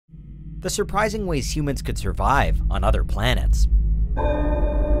the surprising ways humans could survive on other planets.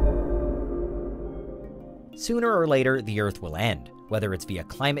 Sooner or later, the Earth will end. Whether it's via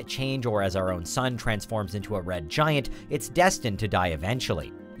climate change or as our own sun transforms into a red giant, it's destined to die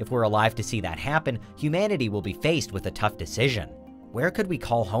eventually. If we're alive to see that happen, humanity will be faced with a tough decision. Where could we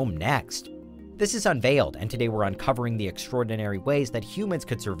call home next? This is Unveiled, and today we're uncovering the extraordinary ways that humans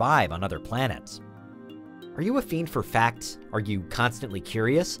could survive on other planets. Are you a fiend for facts? Are you constantly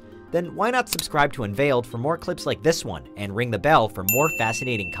curious? Then why not subscribe to Unveiled for more clips like this one, and ring the bell for more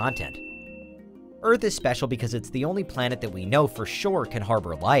fascinating content. Earth is special because it's the only planet that we know for sure can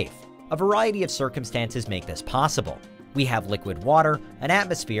harbor life. A variety of circumstances make this possible. We have liquid water, an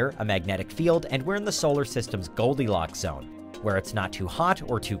atmosphere, a magnetic field, and we're in the solar system's Goldilocks zone, where it's not too hot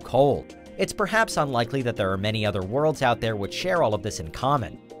or too cold. It's perhaps unlikely that there are many other worlds out there which share all of this in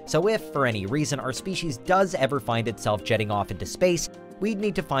common. So if, for any reason, our species does ever find itself jetting off into space, we'd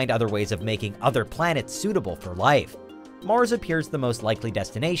need to find other ways of making other planets suitable for life. Mars appears the most likely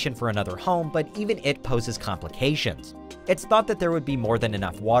destination for another home, but even it poses complications. It's thought that there would be more than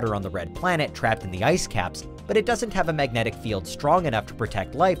enough water on the red planet trapped in the ice caps, but it doesn't have a magnetic field strong enough to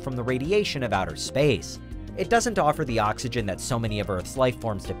protect life from the radiation of outer space. It doesn't offer the oxygen that so many of Earth's life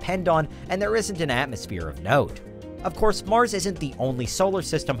forms depend on, and there isn't an atmosphere of note. Of course, Mars isn't the only solar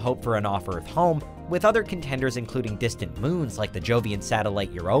system hope for an off-Earth home, with other contenders including distant moons like the Jovian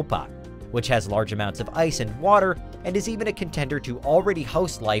satellite Europa, which has large amounts of ice and water, and is even a contender to already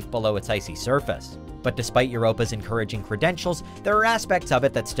host life below its icy surface. But despite Europa's encouraging credentials, there are aspects of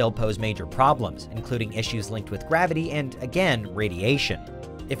it that still pose major problems, including issues linked with gravity and, again, radiation.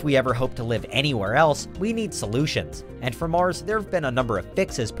 If we ever hope to live anywhere else, we need solutions, and for Mars, there have been a number of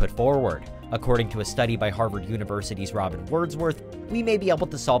fixes put forward. According to a study by Harvard University's Robin Wordsworth, we may be able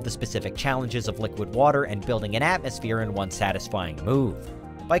to solve the specific challenges of liquid water and building an atmosphere in one satisfying move.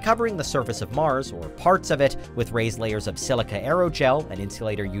 By covering the surface of Mars, or parts of it, with raised layers of silica aerogel, an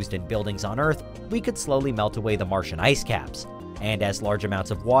insulator used in buildings on Earth, we could slowly melt away the Martian ice caps. And as large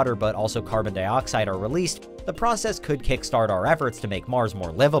amounts of water but also carbon dioxide are released, the process could kickstart our efforts to make Mars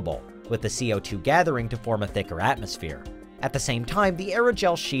more livable, with the CO2 gathering to form a thicker atmosphere. At the same time, the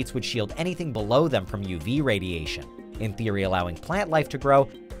aerogel sheets would shield anything below them from UV radiation, in theory allowing plant life to grow,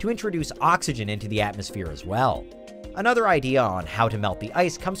 to introduce oxygen into the atmosphere as well. Another idea on how to melt the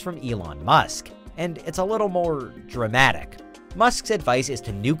ice comes from Elon Musk, and it's a little more dramatic. Musk's advice is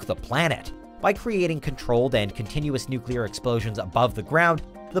to nuke the planet. By creating controlled and continuous nuclear explosions above the ground,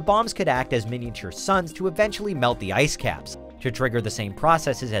 the bombs could act as miniature suns to eventually melt the ice caps, to trigger the same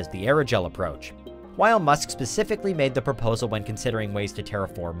processes as the aerogel approach. While Musk specifically made the proposal when considering ways to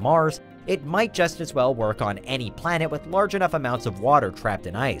terraform Mars, it might just as well work on any planet with large enough amounts of water trapped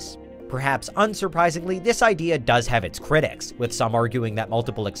in ice. Perhaps unsurprisingly, this idea does have its critics, with some arguing that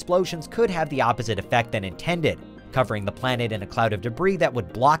multiple explosions could have the opposite effect than intended, covering the planet in a cloud of debris that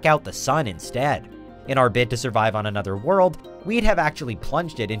would block out the sun instead. In our bid to survive on another world, we'd have actually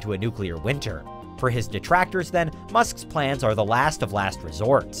plunged it into a nuclear winter. For his detractors then, Musk's plans are the last of last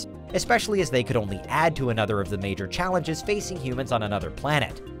resorts, especially as they could only add to another of the major challenges facing humans on another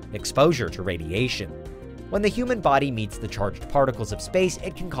planet: exposure to radiation. When the human body meets the charged particles of space,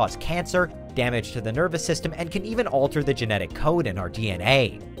 it can cause cancer, damage to the nervous system, and can even alter the genetic code in our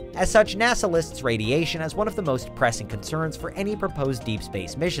DNA. As such, NASA lists radiation as one of the most pressing concerns for any proposed deep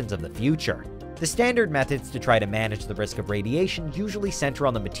space missions of the future. The standard methods to try to manage the risk of radiation usually center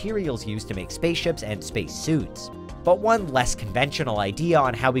on the materials used to make spaceships and space suits. But one less conventional idea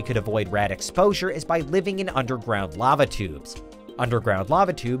on how we could avoid rad exposure is by living in underground lava tubes. Underground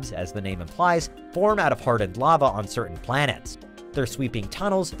lava tubes, as the name implies, form out of hardened lava on certain planets. They're sweeping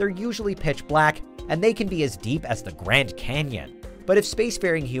tunnels, they're usually pitch black, and they can be as deep as the Grand Canyon. But if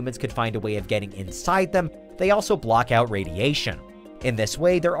spacefaring humans could find a way of getting inside them, they also block out radiation. In this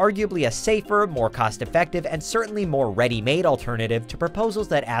way, they're arguably a safer, more cost-effective, and certainly more ready-made alternative to proposals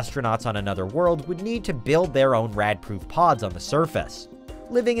that astronauts on another world would need to build their own rad-proof pods on the surface.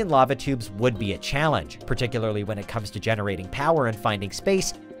 Living in lava tubes would be a challenge, particularly when it comes to generating power and finding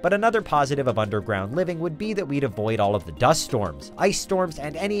space, but another positive of underground living would be that we'd avoid all of the dust storms, ice storms,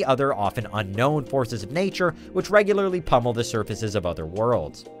 and any other often unknown forces of nature which regularly pummel the surfaces of other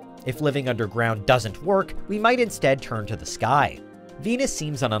worlds. If living underground doesn't work, we might instead turn to the sky. Venus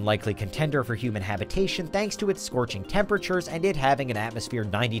seems an unlikely contender for human habitation thanks to its scorching temperatures and it having an atmosphere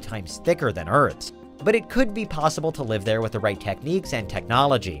 90 times thicker than Earth's. But it could be possible to live there with the right techniques and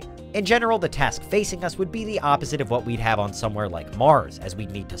technology. In general, the task facing us would be the opposite of what we'd have on somewhere like Mars, as we'd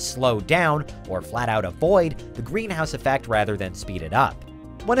need to slow down, or flat out avoid, the greenhouse effect rather than speed it up.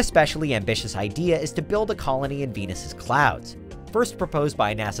 One especially ambitious idea is to build a colony in Venus's clouds. First proposed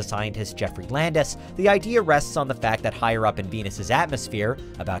by NASA scientist Jeffrey Landis, the idea rests on the fact that higher up in Venus's atmosphere,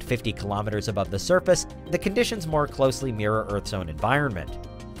 about 50 kilometers above the surface, the conditions more closely mirror Earth's own environment.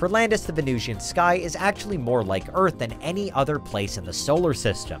 For Landis, the Venusian sky is actually more like Earth than any other place in the solar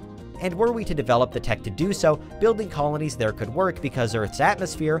system. And were we to develop the tech to do so, building colonies there could work because Earth's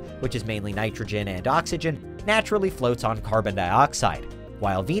atmosphere, which is mainly nitrogen and oxygen, naturally floats on carbon dioxide,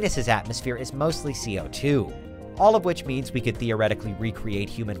 while Venus's atmosphere is mostly CO2. All of which means we could theoretically recreate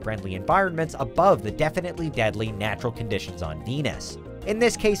human-friendly environments above the definitely deadly natural conditions on Venus. In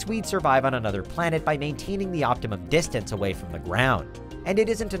this case, we'd survive on another planet by maintaining the optimum distance away from the ground. And it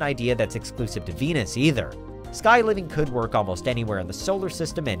isn't an idea that's exclusive to Venus either. Sky living could work almost anywhere in the solar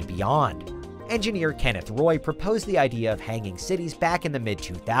system and beyond. Engineer Kenneth Roy proposed the idea of hanging cities back in the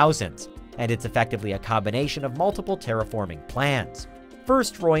mid-2000s, and it's effectively a combination of multiple terraforming plans.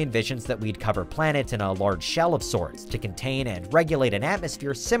 First, Roy envisions that we'd cover planets in a large shell of sorts to contain and regulate an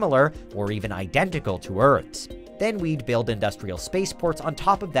atmosphere similar or even identical to Earth's. Then we'd build industrial spaceports on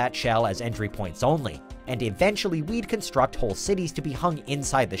top of that shell as entry points only, and eventually we'd construct whole cities to be hung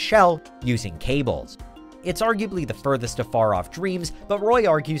inside the shell using cables. It's arguably the furthest of far-off dreams, but Roy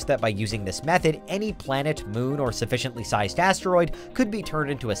argues that by using this method, any planet, moon, or sufficiently sized asteroid could be turned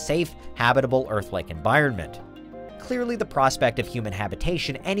into a safe, habitable Earth-like environment. Clearly, the prospect of human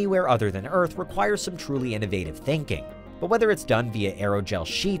habitation anywhere other than Earth requires some truly innovative thinking. But whether it's done via aerogel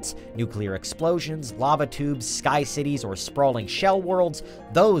sheets, nuclear explosions, lava tubes, sky cities, or sprawling shell worlds,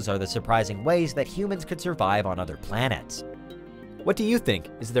 those are the surprising ways that humans could survive on other planets. What do you think?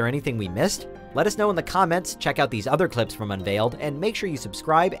 Is there anything we missed? Let us know in the comments, check out these other clips from Unveiled, and make sure you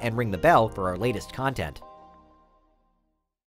subscribe and ring the bell for our latest content.